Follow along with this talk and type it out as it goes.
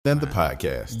Than the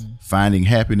podcast. Finding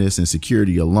happiness and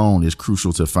security alone is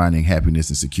crucial to finding happiness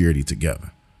and security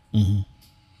together.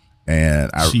 And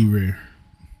I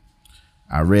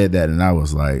read that and I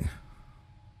was like,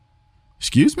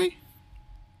 excuse me?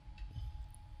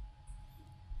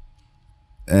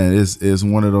 And it's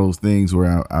one of those things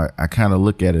where I kind of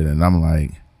look at it and I'm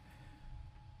like,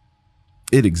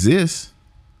 it exists.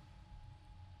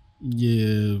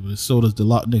 Yeah, but so does the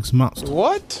Loch Ness Monster.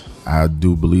 What? I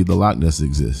do believe the Loch Ness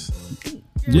exists.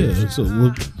 Yeah, so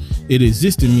it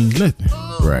existed means nothing.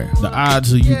 Right. The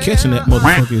odds of you catching that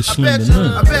motherfucker is slim to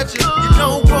none. I bet you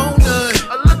don't want none.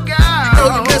 Look out. You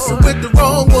know you're messing with the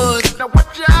wrong ones. Now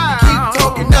watch out. You keep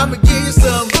talking, I'ma give you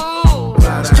some.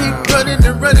 Just keep running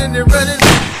and running and running.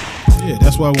 Yeah,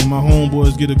 that's why when my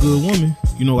homeboys get a good woman,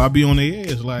 you know, I be on their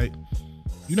ass like,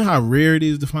 you know how rare it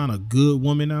is to find a good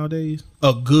woman nowadays?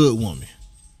 A good woman.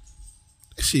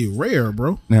 That shit rare,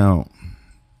 bro. Now,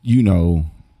 you know,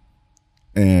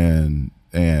 and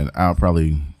I'll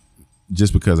probably,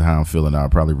 just because of how I'm feeling, I'll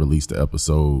probably release the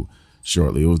episode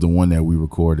shortly. It was the one that we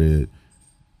recorded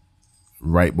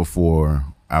right before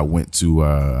I went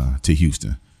to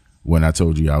Houston, when I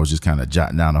told you I was just kind of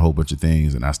jotting down a whole bunch of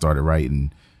things, and I started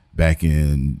writing back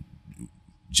in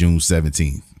June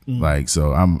 17th. Like,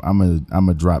 so I'm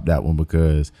gonna drop that one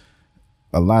because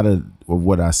a lot of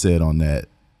what I said on that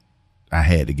I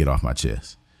had to get off my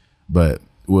chest. But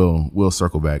we'll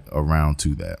circle back around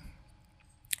to that.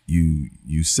 You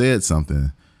said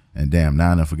something, and damn,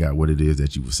 now I forgot what it is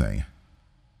that you were saying.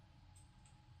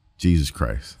 Jesus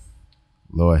Christ,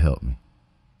 Lord help me.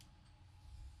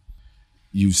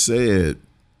 You said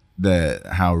that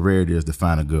how rare it is to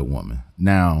find a good woman.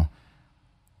 Now,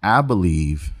 I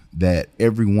believe that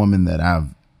every woman that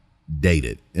I've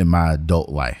dated in my adult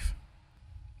life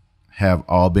have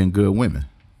all been good women.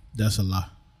 That's a lie.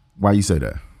 Why you say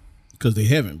that? Because they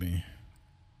haven't been.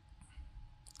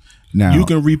 Now you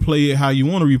can replay it how you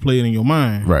want to replay it in your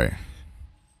mind. Right.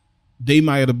 They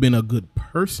might have been a good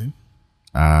person.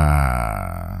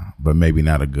 But maybe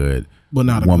not a good But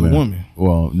not a woman. good woman.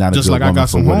 Well, not just a good like I woman got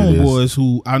some for what it is. homeboys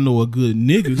who I know are good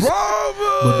niggas,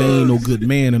 but they ain't no good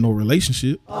man in no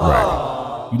relationship. Right.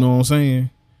 You know what I'm saying?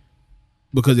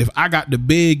 Because if I got to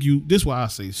beg you, this is why I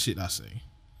say shit I say.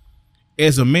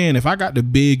 As a man, if I got to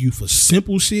beg you for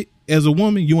simple shit as a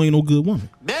woman, you ain't no good woman.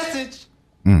 Message.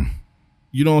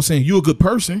 You know what I'm saying? You a good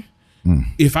person.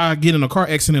 If I get in a car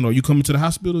accident or you come into the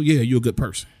hospital, yeah, you're a good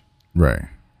person. Right.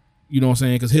 You know what I'm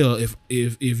saying? Because hell,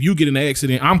 if you get in an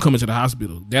accident, I'm coming to the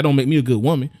hospital. That don't make me a good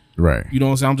woman. Right. You know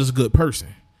what I'm saying? I'm just a good person.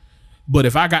 But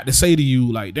if I got to say to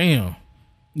you, like, damn,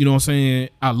 you know what I'm saying,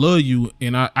 I love you,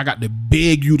 and I got to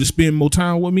beg you to spend more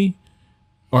time with me,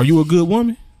 are you a good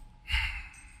woman?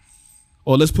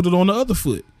 Or let's put it on the other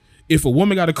foot. If a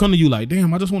woman got to come to you like,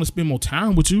 damn, I just want to spend more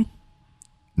time with you.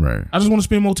 Right. I just want to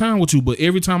spend more time with you. But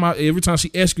every time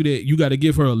she asks you that, you got to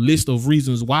give her a list of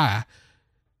reasons why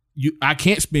I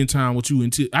can't spend time with you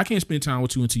until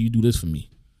you do this for me.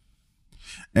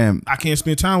 And I can't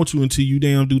spend time with you until you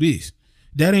damn do this.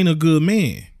 That ain't a good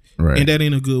man. Right. And that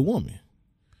ain't a good woman.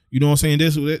 You know what I'm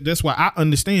saying? That's why I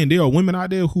understand there are women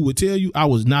out there who would tell you I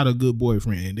was not a good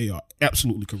boyfriend, and they are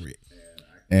absolutely correct.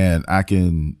 And I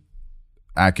can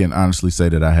honestly say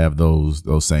that I have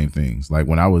those same things. Like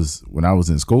when I was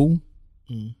in school,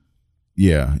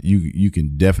 yeah, you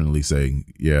can definitely say,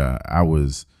 yeah, I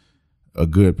was a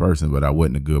good person, but I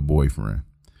wasn't a good boyfriend.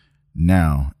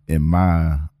 Now, in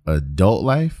my adult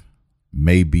life,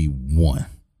 maybe one.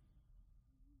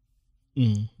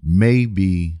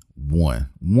 Maybe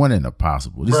one in a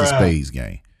possible. This is a spades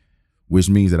game, which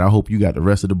means that I hope you got the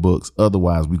rest of the books.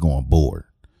 Otherwise, we going bored.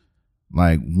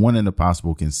 Like one in a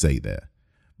possible can say that,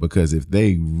 because if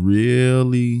they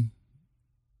really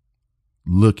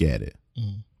look at it,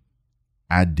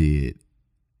 I did.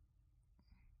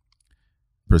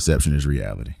 Perception is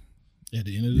reality. At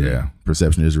the end of the day. Yeah,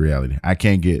 perception is reality. I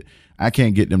can't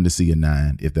get them to see a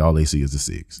 9 if all they see is a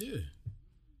 6. Yeah.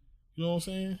 You know what I'm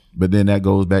saying? But then that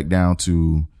goes back down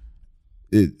to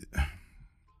it.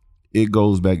 It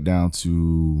goes back down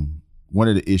to one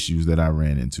of the issues that I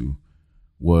ran into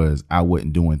was I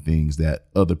wasn't doing things that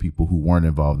other people who weren't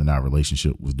involved in our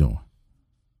relationship was doing.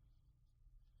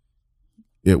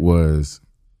 It was,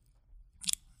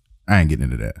 I ain't getting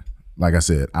into that. Like I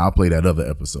said, I'll play that other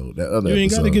episode. You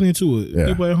ain't got to get into it. Yeah.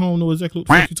 Everybody at home know exactly what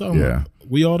the fuck you talking about.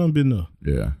 We all done been there.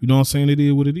 Yeah. You know what I'm saying? It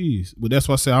is what it is. But that's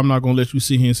why I say I'm not going to let you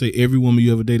sit here and say every woman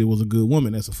you ever dated was a good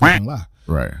woman. That's a fucking lie.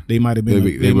 Right. They might have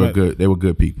been. They were good. They were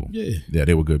good people. Yeah. Yeah,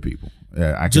 they were good people.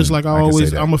 Yeah,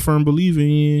 I'm a firm believer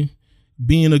in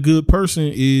being a good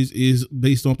person is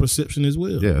based on perception as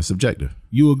well. Yeah, subjective.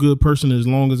 You a good person as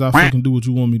long as I fucking do what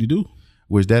you want me to do.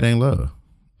 which that ain't love.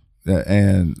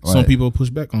 And Some like, people push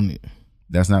back on it.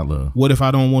 that's not love. What if I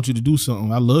don't want you to do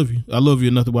something? I love you. I love you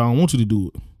enough but I don't want you to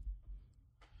do it.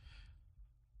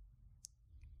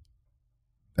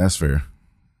 That's fair.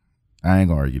 I ain't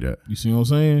gonna argue that. You see what I'm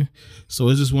saying? So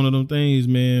it's just one of them things,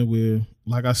 man, where,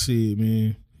 like I said,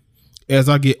 man, as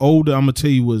I get older, I'm going to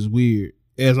tell you what's weird.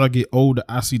 As I get older,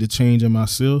 I see the change in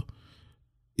myself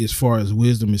as far as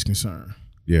wisdom is concerned.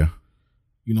 Yeah.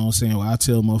 You know what I'm saying? Well, I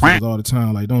tell motherfuckers all the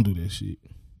time, like, don't do that shit.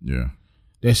 Yeah.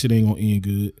 That shit ain't going to end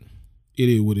good. It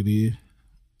is what it is.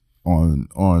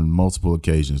 On multiple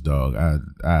occasions, dog,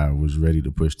 I was ready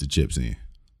to push the chips in.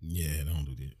 Yeah, don't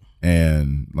do that.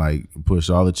 And like push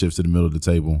all the chips to the middle of the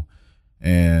table.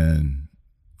 And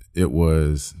it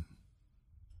was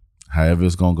however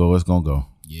it's gonna go, it's gonna go.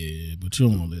 Yeah, but you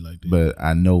don't want to live like that. But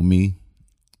I know me,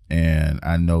 and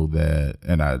I know that,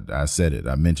 and I said it,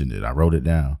 I mentioned it, I wrote it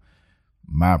down.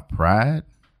 My pride,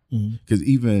 because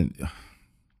even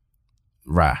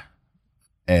Rye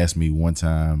asked me one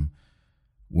time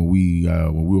when we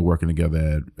were working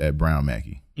together at Brown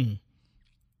Mackey,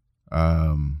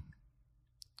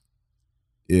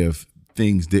 if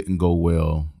things didn't go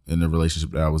well in the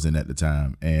relationship that I was in at the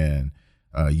time, and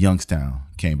Youngstown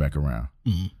came back around,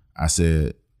 I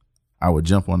said I would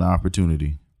jump on the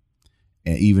opportunity,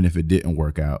 and even if it didn't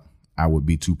work out, I would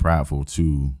be too prideful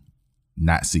to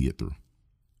not see it through.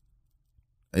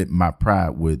 My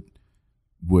pride would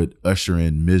usher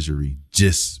in misery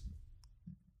just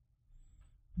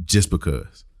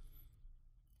because.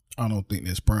 I don't think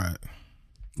that's pride.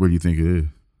 What do you think it is?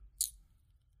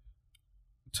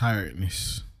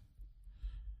 Tiredness.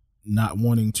 Not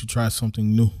wanting to try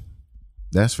something new.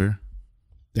 That's fair.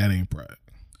 That ain't pride.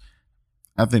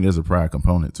 I think there's a pride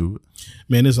component to it.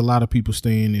 Man, there's a lot of people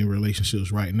staying in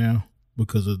relationships right now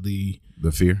because of the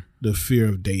fear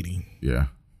of dating. Yeah.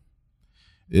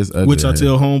 It's ugly. Which I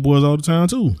tell homeboys all the time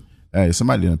too. Hey,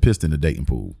 somebody done pissed in the dating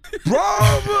pool.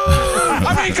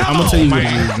 I mean, I'm gonna tell you what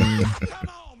it is, man.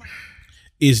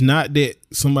 It's not that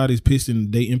somebody's pissed in the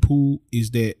dating pool. It's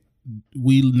that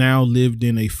we now lived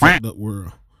in a fucked up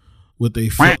world with a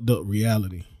fucked up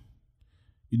reality.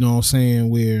 You know what I'm saying?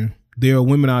 Where there are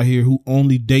women out here who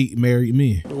only date married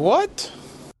men. What?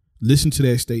 Listen to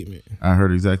that statement. I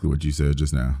heard exactly what you said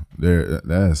just now.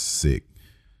 That's sick.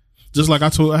 Just like I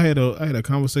had a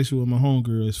conversation with my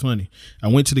homegirl. It's funny. I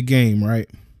went to the game, right?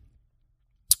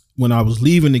 When I was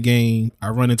leaving the game, I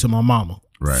run into my mama.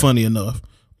 Right. Funny enough.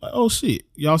 Like, oh shit.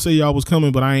 Y'all say y'all was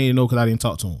coming, but I ain't know because I didn't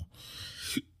talk to him.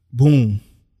 Boom.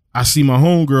 I see my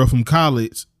homegirl from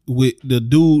college with the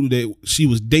dude that she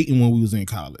was dating when we was in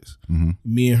college. Mm-hmm.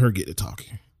 Me and her get to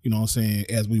talking. You know what I'm saying?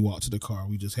 As we walk to the car,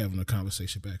 we just having a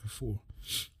conversation back and forth.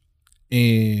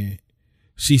 And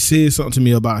she said something to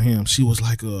me about him. She was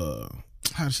like,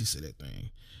 how did she say that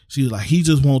thing? She was like, he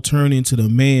just won't turn into the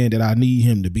man that I need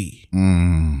him to be.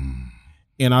 And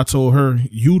I told her,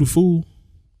 you the fool.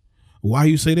 Why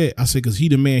you say that? I said, because he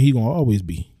the man he gonna always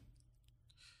be.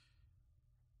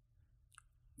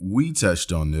 We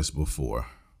touched on this before.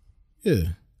 Yeah.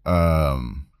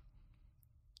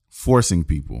 Forcing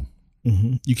people.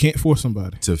 Mm-hmm. You can't force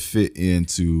somebody to fit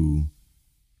into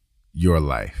your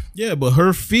life. Yeah, but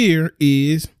her fear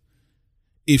is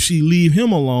if she leave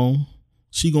him alone,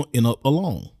 she gonna end up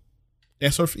alone.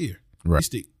 That's her fear. Right.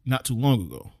 Not too long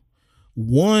ago.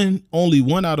 Only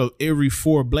one out of every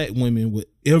 4 black women would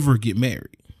ever get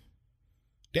married.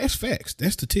 That's facts.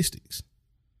 That's statistics.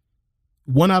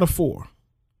 1 out of 4.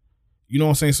 You know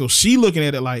what I'm saying? So she looking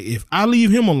at it like, if I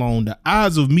leave him alone, the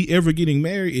odds of me ever getting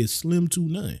married is slim to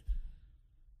none.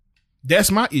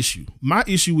 That's my issue. My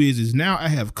issue is now I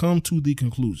have come to the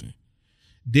conclusion.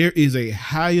 There is a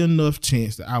high enough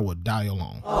chance that I will die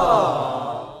alone.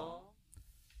 Aww.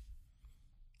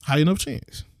 High enough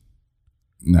chance.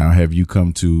 Now, have you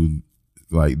come to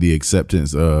like the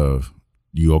acceptance of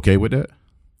you okay with that?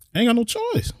 I ain't got no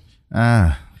choice.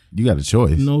 You got a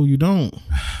choice. No, you don't.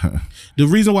 The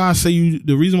reason why I say you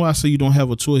don't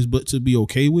have a choice but to be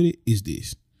okay with it is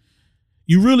this.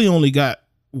 You really only got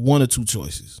 1 or 2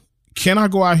 choices. Can I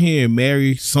go out here and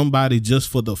marry somebody just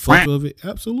for the fuck of it?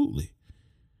 Absolutely.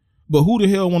 But who the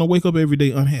hell want to wake up every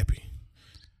day unhappy?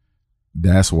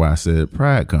 That's why I said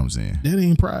pride comes in. That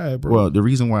ain't pride, bro. Well, the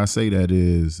reason why I say that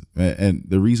is, and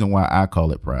the reason why I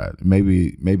call it pride,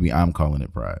 maybe I'm calling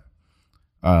it pride,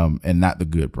 and not the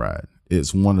good pride.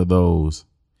 It's one of those,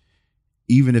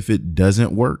 even if it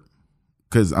doesn't work,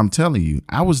 because I'm telling you,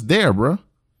 I was there, bro.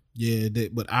 Yeah,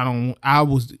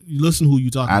 listen who you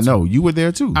talking to. I know, you were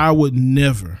there too. I would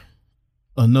never,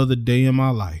 another day in my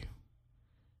life,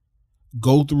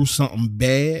 go through something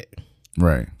bad,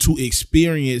 right, to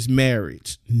experience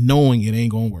marriage knowing it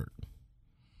ain't gonna work.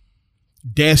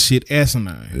 that shit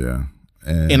asinine. Yeah.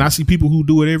 And I see people who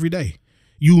do it every day.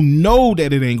 You know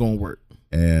that it ain't gonna work.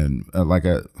 And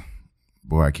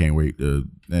I can't wait to.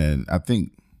 And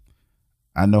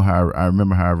I know how I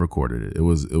remember how I recorded it. It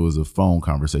was a phone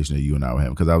conversation that you and I were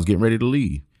having because I was getting ready to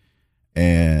leave,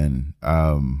 and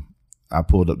I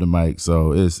pulled up the mic.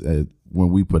 So it's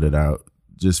when we put it out,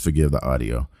 just forgive the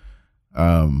audio.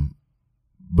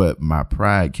 But my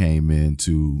pride came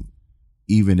into,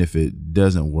 even if it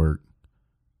doesn't work,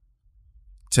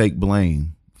 take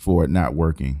blame for it not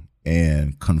working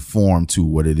and conform to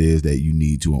what it is that you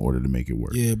need to in order to make it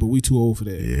work. Yeah, but we too old for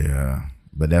that. Yeah,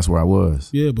 but that's where I was.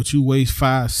 Yeah, but you waste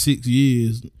 5-6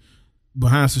 years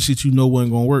behind some shit you know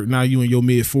wasn't gonna work. Now you in your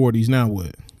mid-40s. Now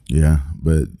what? Yeah,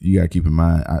 but you gotta keep in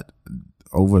mind,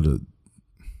 over the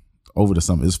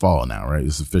summer, it's fall now, right?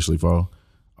 It's officially fall.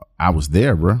 I was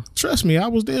there, bro. Trust me, I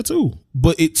was there too.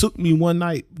 But it took me one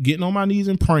night getting on my knees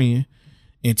and praying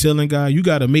and telling God, you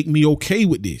got to make me okay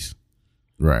with this.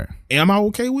 Right. Am I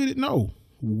okay with it? No.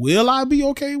 Will I be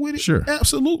okay with it? Sure.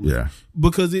 Absolutely. Yeah.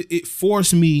 Because it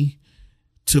forced me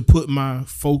to put my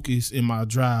focus and my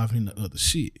drive into other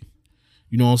shit.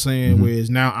 You know what I'm saying? Mm-hmm. Whereas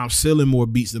now I'm selling more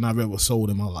beats than I've ever sold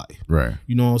in my life. Right.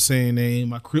 You know what I'm saying? And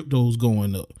my crypto's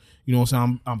going up. You know what I'm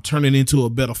saying? I'm turning into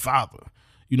a better father.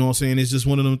 You know what I'm saying? It's just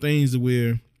one of them things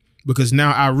where, because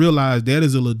now I realize that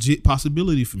is a legit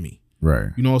possibility for me. Right.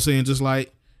 You know what I'm saying? Just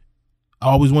like I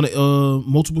always wanted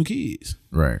multiple kids.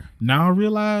 Right. Now I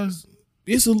realize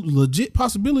it's a legit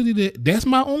possibility that's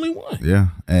my only one. Yeah.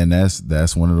 And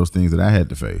that's one of those things that I had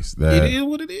to face. That It is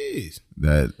what it is.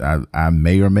 That I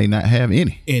may or may not have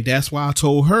any. And that's why I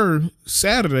told her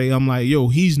Saturday, I'm like, yo,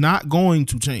 he's not going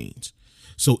to change.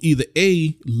 So either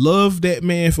A, love that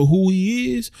man for who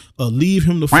he is, or leave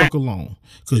him the fuck alone.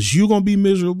 Because you're going to be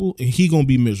miserable and he going to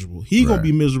be miserable. He going to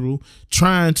be miserable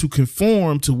trying to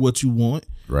conform to what you want.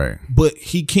 Right. But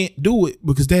he can't do it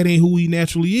because that ain't who he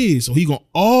naturally is. So he going to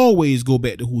always go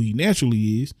back to who he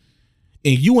naturally is.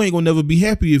 And you ain't going to never be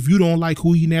happy if you don't like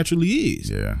who he naturally is.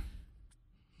 Yeah.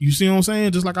 You see what I'm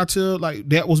saying? Just like I tell, like,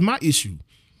 that was my issue.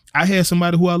 I had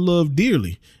somebody who I loved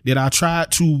dearly that I tried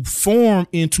to form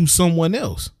into someone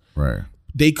else. Right.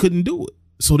 They couldn't do it.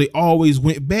 So they always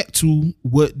went back to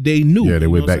what they knew. Yeah, they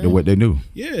went back to what they knew.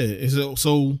 Yeah. And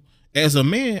so as a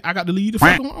man, I got to leave you the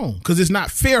fuck alone. Because it's not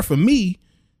fair for me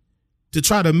to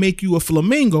try to make you a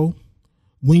flamingo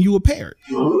when you a parrot.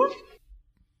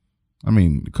 I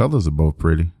mean, the colors are both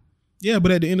pretty. Yeah,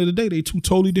 but at the end of the day, they two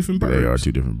totally different birds. They are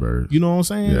two different birds. You know what I'm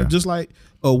saying? Yeah. Just like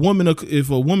a woman, if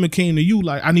a woman came to you,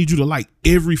 like, I need you to like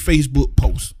every Facebook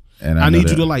post. And I need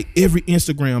you to like every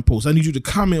Instagram post. I need you to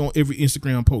comment on every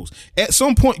Instagram post. At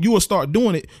some point, you will start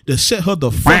doing it to shut her the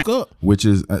fuck up. Which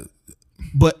is,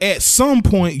 but at some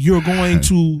point, you're going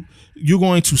to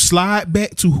slide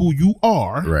back to who you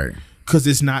are, right? Because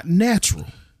it's not natural.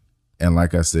 And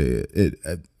like I said,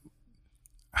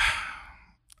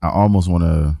 I almost want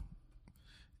to.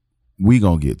 We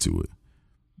gonna get to it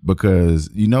because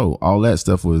all that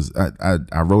stuff was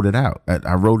I wrote it out.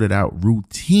 I wrote it out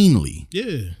routinely.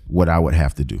 Yeah, what I would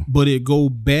have to do. But it go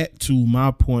back to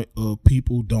my point of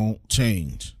people don't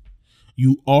change.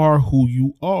 You are who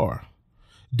you are.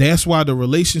 That's why the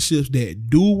relationships that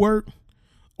do work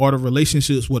are the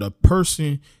relationships where a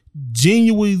person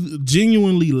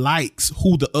genuinely likes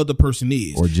who the other person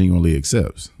is or genuinely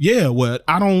accepts. Yeah, well,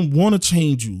 I don't want to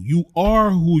change you. You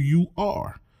are who you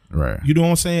are. Right. You know what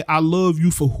I'm saying? I love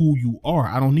you for who you are.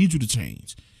 I don't need you to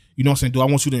change. You know what I'm saying? Do I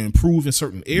want you to improve in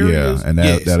certain areas? Yeah, and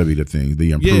that'll be the thing,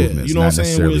 the improvements. Yeah, you know what I'm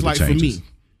saying? Where it's like for me,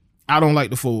 I don't like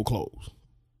to fold clothes.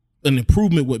 An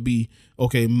improvement would be,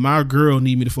 okay, my girl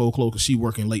need me to fold clothes because she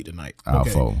working late tonight. I'll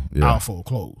fold. Yeah. I'll fold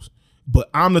clothes. But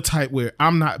I'm the type where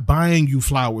I'm not buying you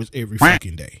flowers every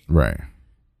fucking day. Right.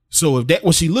 So if that's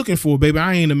what she looking for, baby,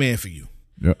 I ain't the man for you.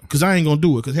 Yeah. Because I ain't going to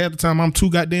do it. Because half the time I'm too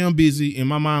goddamn busy and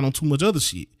my mind on too much other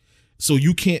shit. So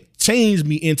you can't change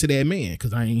me into that man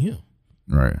because I ain't him.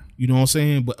 Right. You know what I'm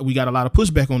saying? But we got a lot of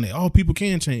pushback on that. Oh, people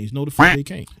can change. No, the fuck they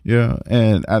can't. Yeah.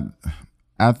 And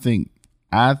I think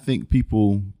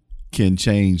people can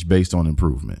change based on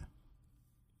improvement.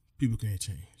 People can't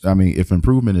change. I mean, if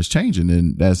improvement is changing,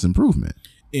 then that's improvement.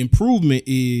 Improvement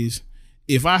is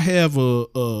if I have a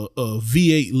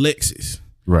V8 Lexus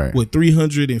right with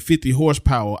 350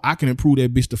 horsepower, I can improve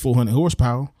that bitch to 400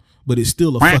 horsepower, but it's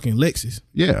still a fucking Lexus.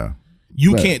 Yeah.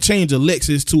 You can't change a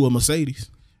Lexus to a Mercedes.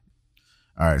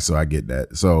 All right, so I get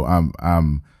that. So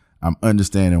I'm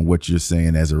understanding what you're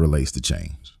saying as it relates to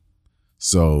change.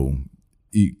 So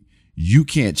you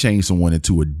can't change someone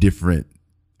into a different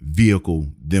vehicle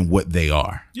than what they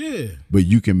are. Yeah. But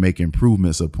you can make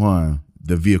improvements upon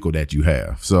the vehicle that you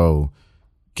have. So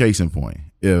case in point,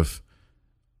 if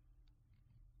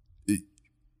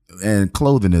and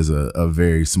clothing is a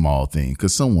very small thing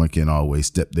because someone can always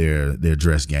step their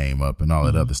dress game up and all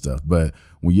that other stuff. But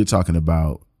when you're talking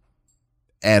about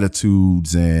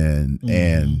attitudes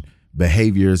and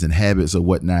behaviors and habits or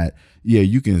whatnot, yeah,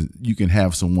 you can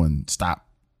have someone stop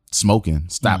smoking,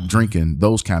 stop drinking,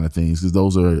 those kind of things, because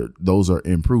those are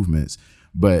improvements.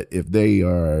 But if they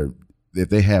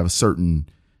have certain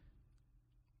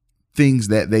things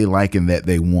that they like and that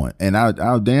they want, and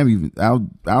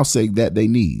I'll say that they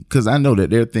need, because I know that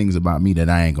there are things about me that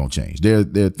I ain't gonna change. There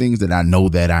are things that I know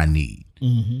that I need,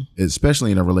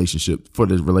 especially in a relationship, for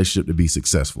the relationship to be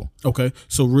successful. Okay,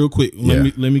 so real quick,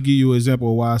 let me give you an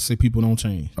example of why I say people don't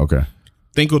change. Okay,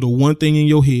 think of the one thing in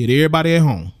your head, everybody at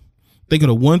home. Think of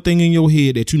the one thing in your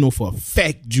head that you know for a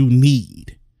fact you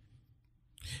need.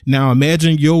 Now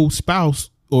imagine your spouse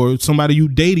or somebody you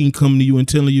dating coming to you and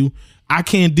telling you, I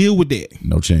can't deal with that.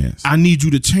 No chance. I need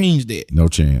you to change that. No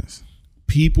chance.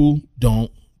 People don't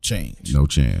change. No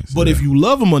chance. But if you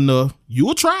love them enough,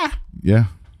 you'll try. Yeah.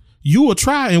 You will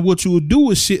try, and what you will do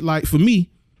is shit like, for me,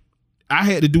 I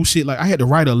had to do shit like I had to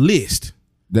write a list.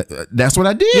 That's what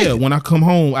I did. Yeah, when I come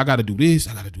home, I got to do this,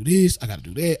 I got to do this, I got to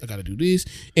do that, I got to do this.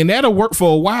 And that'll work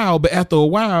for a while, but after a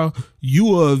while, you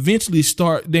will eventually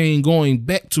start then going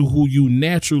back to who you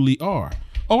naturally are.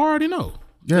 I already know.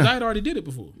 Because I had already did it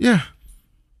before. Yeah.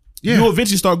 Yeah. You'll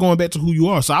eventually start going back to who you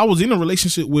are. So I was in a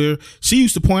relationship where she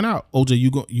used to point out, OJ,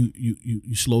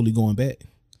 you slowly going back.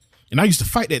 And I used to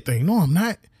fight that thing. No, I'm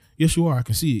not. Yes, you are. I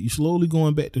can see it. You slowly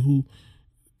going back to who.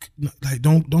 Like,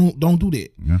 don't do that.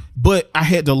 Yeah. But I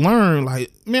had to learn,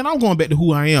 like, man, I'm going back to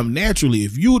who I am naturally.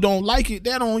 If you don't like it,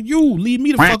 that on you. Leave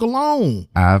me the fuck alone.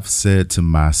 I've said to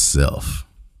myself,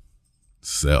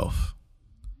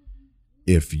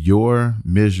 if your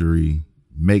misery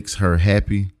makes her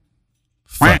happy,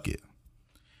 fuck it.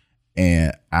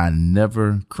 And I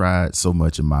never cried so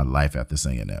much in my life after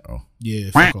saying that. Oh, yeah,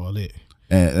 fuck all that.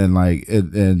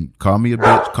 And call me a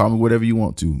bitch, call me whatever you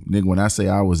want to, nigga. When I say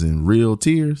I was in real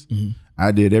tears,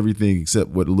 I did everything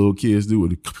except what the little kids do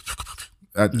with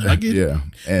I get it.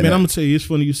 And man, I'm gonna tell you, it's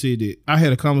funny you said that. I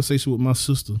had a conversation with my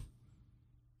sister.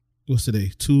 What's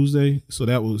today? Tuesday. So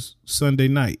that was Sunday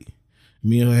night.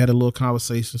 Me and her had a little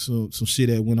conversation. Some shit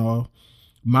that went off.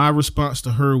 My response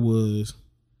to her was,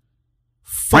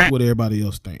 "Fuck what everybody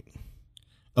else think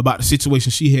about the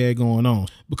situation she had going on."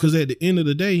 Because at the end of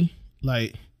the day,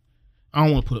 like, I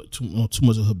don't want to put too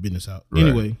much of her business out. Right.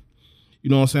 Anyway,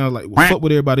 you know what I'm saying? Like, well, fuck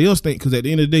what everybody else think, because at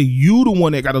the end of the day, you the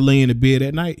one that got to lay in the bed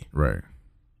at night, right,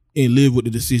 and live with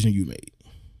the decision you made.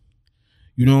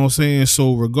 You know what I'm saying?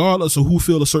 So regardless of who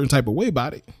feel a certain type of way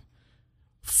about it,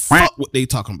 fuck what they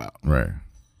talking about, right?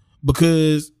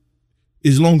 Because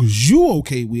as long as you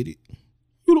okay with it,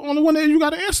 you the only one that you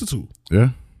got to answer to. Yeah.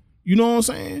 You know what I'm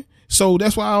saying? So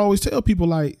that's why I always tell people,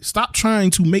 like, stop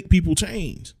trying to make people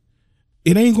change.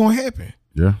 It ain't gonna happen.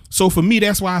 Yeah. So for me,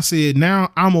 that's why I said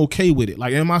now I'm okay with it.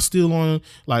 Like, am I still on,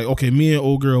 like, okay, me and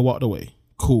old girl walked away.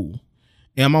 Cool.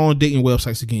 Am I on dating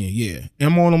websites again? Yeah.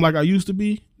 Am I on them like I used to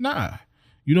be? Nah.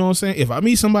 You know what I'm saying? If I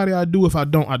meet somebody, I do. If I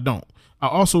don't, I don't. I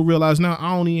also realize now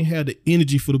I don't even have the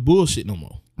energy for the bullshit no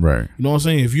more. Right. You know what I'm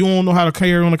saying? If you don't know how to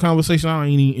carry on a conversation, I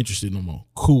ain't even interested no more.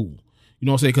 Cool. You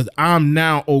know what I'm saying? Because I'm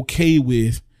now okay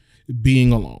with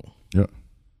being alone. Yep.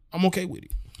 I'm okay with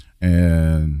it.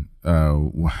 And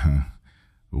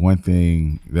one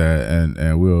thing that,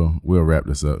 and we'll wrap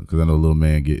this up because I know little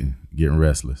man getting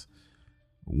restless.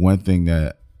 One thing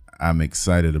that I'm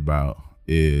excited about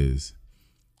is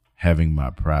having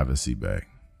my privacy back.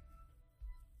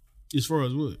 As far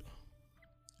as what?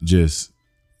 Just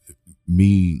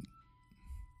me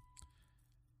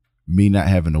not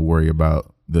having to worry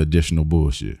about the additional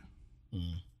bullshit.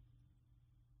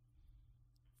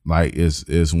 Like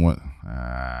it's one.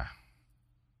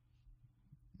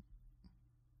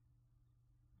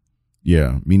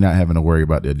 Yeah, me not having to worry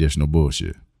about the additional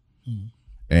bullshit,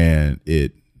 and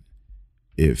it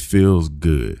feels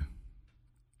good,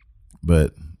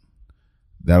 but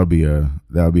that'll be a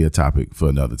topic for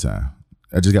another time.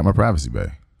 I just got my privacy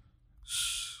back.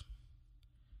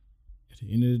 At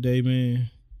the end of the day, man,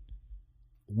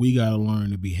 we gotta learn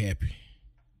to be happy,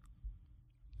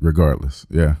 regardless.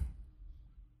 Yeah,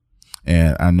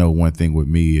 and I know one thing with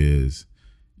me is,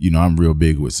 you know, I'm real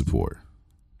big with support.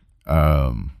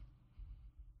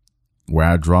 Where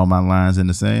I draw my lines in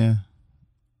the sand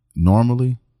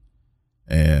normally,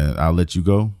 and I'll let you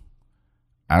go.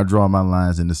 I draw my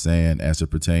lines in the sand as it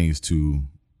pertains to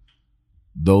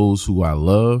those who I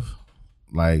love,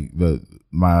 like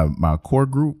my core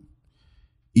group.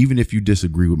 Even if you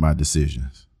disagree with my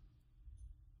decisions,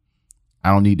 I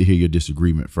don't need to hear your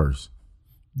disagreement first.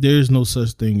 There's no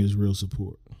such thing as real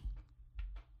support.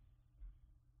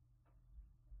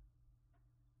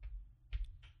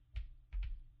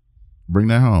 bring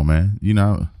that home, man. You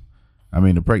know, I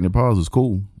mean, the pregnant pause is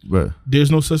cool, but There's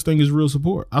no such thing as real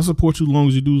support. I support you as long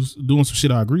as you doing some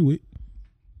shit I agree with.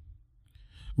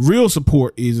 Real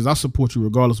support is I support you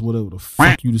regardless of whatever the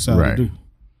fuck you decide Right. to do.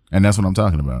 and that's what I'm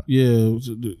talking about. Yeah,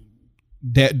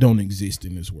 that don't exist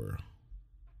in this world.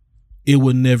 It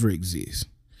will never exist.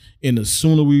 And the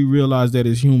sooner we realize that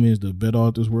as humans, the better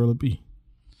off this world will be.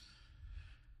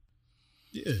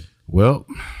 Yeah. Well,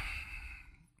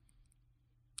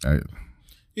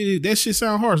 That shit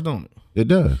sound harsh, don't it? it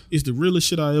does. It's the realest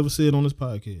shit I ever said on this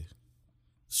podcast.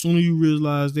 The sooner you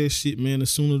realize that shit, man, the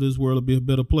sooner this world will be a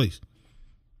better place.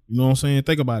 You know what I'm saying?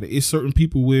 Think about it. It's certain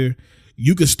people where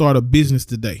you could start a business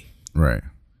today. Right.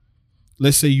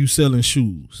 Let's say you selling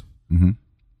shoes. Mm-hmm.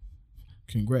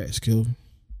 Congrats, Kelvin.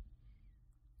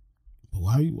 But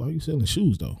why are you selling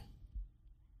shoes though?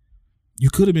 You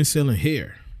could have been selling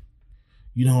hair.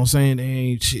 You know what I'm saying? They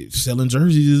ain't shit. Selling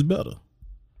jerseys is better.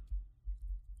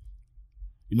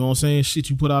 You know what I'm saying? Shit,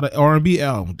 you put out an R&B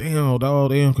album. Damn,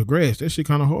 dog, damn, congrats. That shit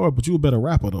kind of hard, but you a better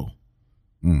rapper though.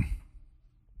 Mm.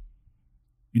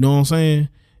 You know what I'm saying?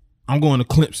 I'm going to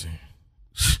Clemson.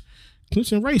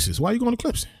 Clemson racist. Why you going to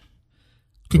Clemson?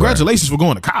 Congratulations for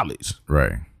going to college.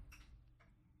 Right.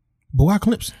 But why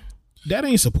Clemson? That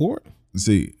ain't support.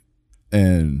 See,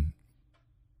 and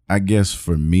I guess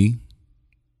for me,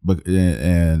 but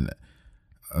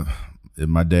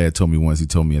my dad told me once, he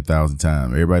told me 1,000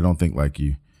 times, everybody don't think like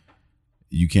you.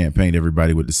 You can't paint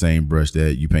everybody with the same brush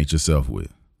that you paint yourself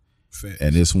with. Facts.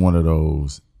 And it's one of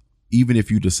those, even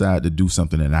if you decide to do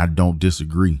something and I don't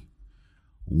disagree,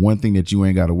 one thing that you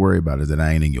ain't got to worry about is that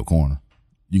I ain't in your corner.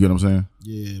 You get what I'm saying?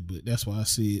 Yeah, but that's why I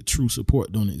said true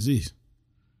support don't exist.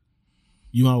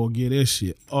 You might well get that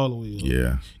shit all the way up.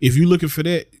 Yeah. If you looking for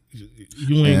that,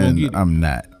 you ain't gonna get it. I'm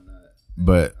not.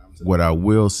 But what I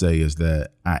will say is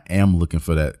that I am looking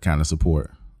for that kind of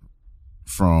support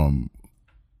from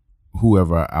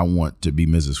whoever I want to be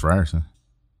Mrs. Frierson.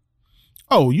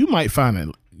 Oh, you might find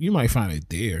it. You might find it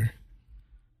there.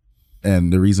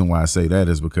 And the reason why I say that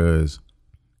is because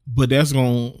But that's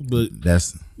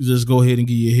just go ahead and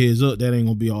give you a heads up. That ain't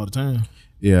gonna be all the time.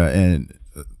 yeah, and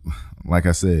like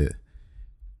I said,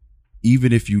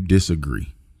 even if you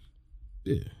disagree,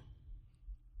 Yeah.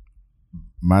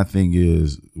 my thing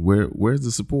is where's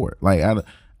the support? Like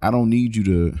I don't need you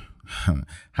to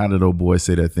how did old boy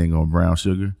say that thing on Brown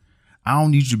Sugar? I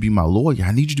don't need you to be my lawyer.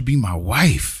 I need you to be my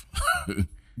wife.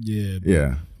 Yeah.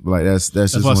 Yeah. Like that's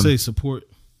just why I say support.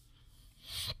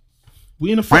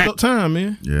 We in a fucked up time,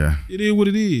 man. Yeah. It is what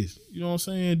it is. You know what I'm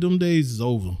saying? Them days is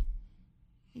over.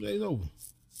 Them days over.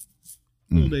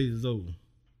 Them days is over.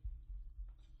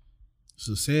 It's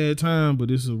a sad time,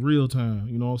 but it's a real time.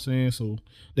 You know what I'm saying? So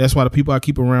that's why the people I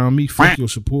keep around me, fuck your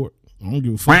support. I don't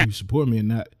give a fuck if you support me or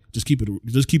not. Just keep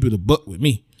it a buck with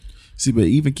me. See, but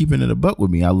even keeping it a buck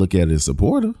with me, I look at it as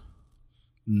supportive.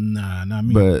 Nah, not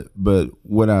me. But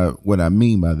what I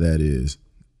mean by that is,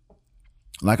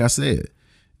 like I said,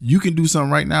 you can do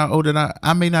something right now, that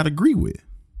I may not agree with.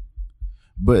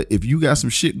 But if you got some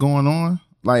shit going on,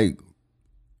 like,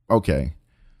 okay,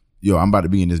 yo, I'm about to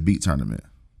be in this beat tournament.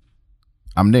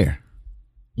 I'm there.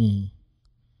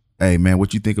 Hey man,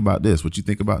 what you think about this? What you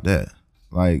think about that?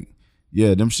 Like,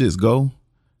 yeah, them shits go.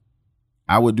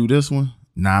 I would do this one.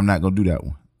 Nah, I'm not gonna do that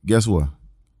one. Guess what?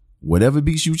 Whatever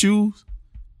beats you choose,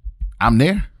 I'm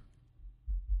there.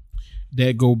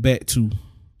 That go back to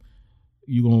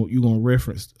you gonna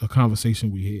reference a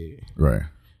conversation we had. Right.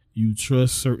 You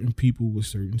trust certain people with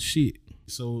certain shit.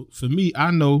 So for me,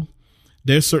 I know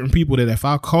there's certain people that if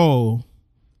I call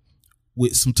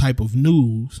with some type of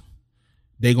news,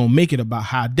 they gonna make it about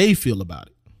how they feel about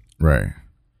it. Right.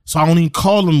 So I don't even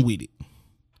call them with it.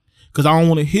 Cause I don't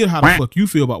want to hear how the fuck you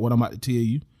feel about what I'm about to tell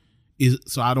you.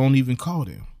 So I don't even call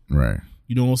them. Right.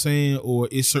 You know what I'm saying? Or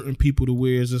it's certain people to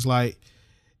where it's just like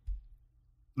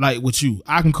with you,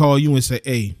 I can call you and say,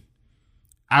 hey,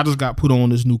 I just got put on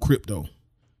this new crypto.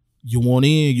 You want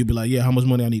in? You'll be like, yeah, how much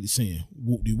money I need to send?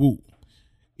 Whoop-de-whoop.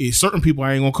 It's certain people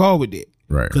I ain't gonna call with that.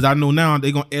 Right. Because I know now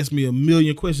they're gonna ask me a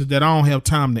million questions that I don't have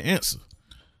time to answer.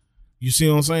 You see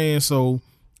what I'm saying? So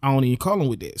I don't even call them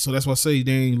with that. So that's why I say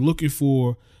they ain't looking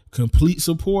for complete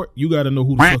support. You got to know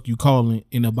who the fuck you calling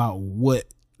and about what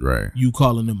you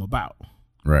calling them about.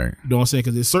 Right. You know what I'm saying?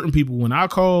 Because there's certain people when I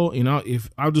call and if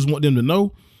I just want them to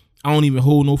know, I don't even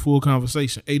hold no full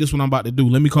conversation. Hey, this is what I'm about to do.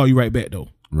 Let me call you right back though.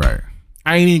 Right.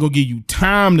 I ain't even gonna give you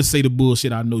time to say the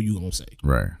bullshit I know you gonna say.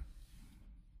 Right.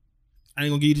 I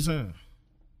ain't gonna give you the time.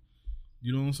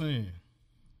 You know what I'm saying?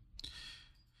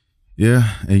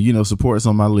 Yeah, and support's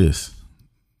on my list.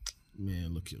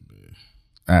 Man, look here,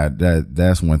 man.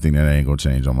 That's one thing that ain't gonna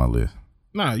change on my list.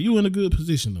 Nah, you in a good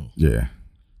position though. Yeah.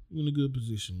 You in a good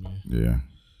position, man. Yeah.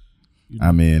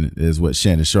 I mean, it's what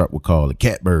Shannon Sharp would call a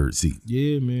catbird seat.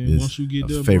 Yeah, man. It's Once you get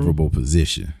there, a favorable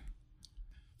position.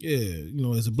 Yeah, you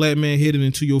know, as a black man heading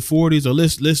into your 40s, or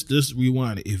let's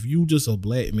rewind it. If you just a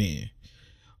black man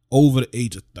over the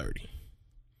age of 30,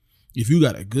 if you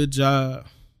got a good job,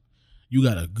 you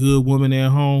got a good woman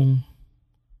at home,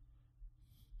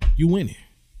 you winning.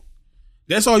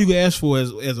 That's all you can ask for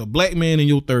as a black man in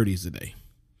your 30s today.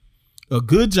 A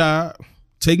good job,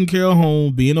 taking care of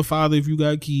home, being a father if you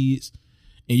got kids,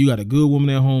 and you got a good woman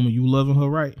at home and you loving her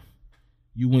right,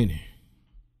 you winning.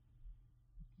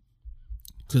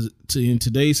 Because in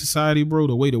today's society, bro,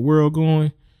 the way the world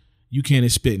going, you can't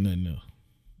expect nothing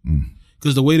else.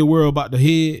 Because the way the world about to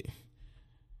head,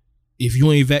 if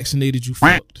you ain't vaccinated, you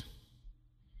fucked.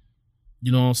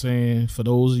 You know what I'm saying? For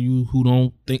those of you who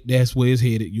don't think that's where it's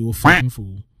headed, you a fucking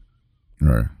fool.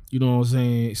 Right. You know what I'm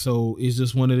saying? So it's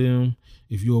just one of them.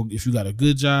 If you got a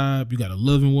good job, you got a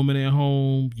loving woman at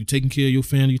home, you taking care of your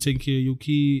family, you taking care of your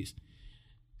kids.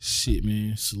 Shit,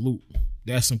 man, salute.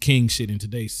 That's some king shit in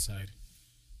today's society.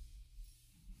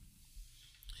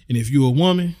 And if you a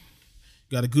woman,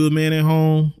 got a good man at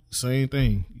home, same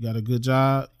thing. You got a good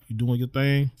job, you doing your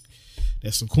thing.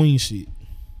 That's some queen shit.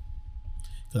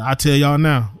 Cause I tell y'all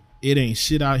now, it ain't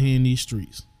shit out here in these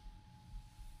streets.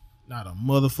 Not a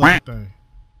motherfucking thing.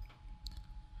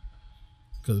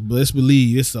 Cause let's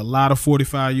believe it's a lot of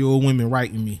 45-year-old women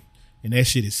writing me, and that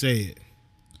shit is sad.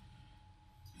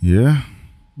 Yeah.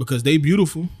 Because they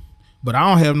beautiful, but I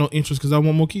don't have no interest because I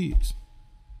want more kids.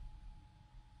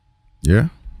 Yeah.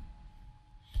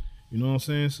 You know what I'm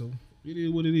saying? So it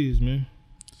is what it is, man.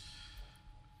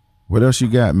 What else you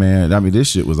got, man? I mean,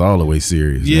 this shit was all the way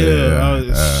serious.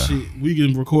 Yeah, shit. We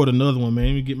can record another one, man.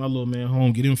 Let me get my little man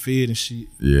home, get him fed and shit.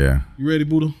 Yeah. You ready,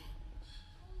 Buddha?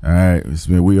 All right. It's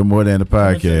been We Are More Than the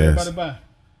Podcast. Everybody bye.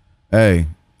 Hey,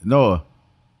 Noah.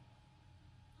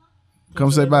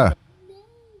 Come say bye.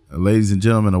 Ladies and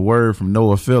gentlemen, a word from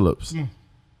Noah Phillips.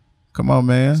 Come on,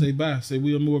 man. Say bye. Say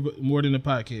we are more than the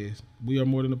podcast. We are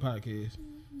more than the podcast.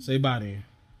 Say bye then.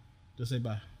 Just say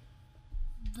bye.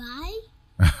 Bye.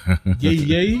 Yay,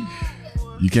 yay.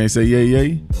 You can't say yay,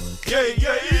 yay? Yeah,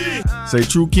 yeah. Say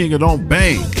true king or don't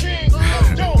bang.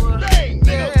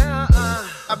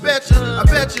 I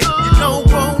bet you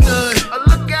don't want none.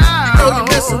 Look out. You know you're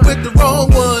messing with the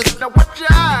wrong ones.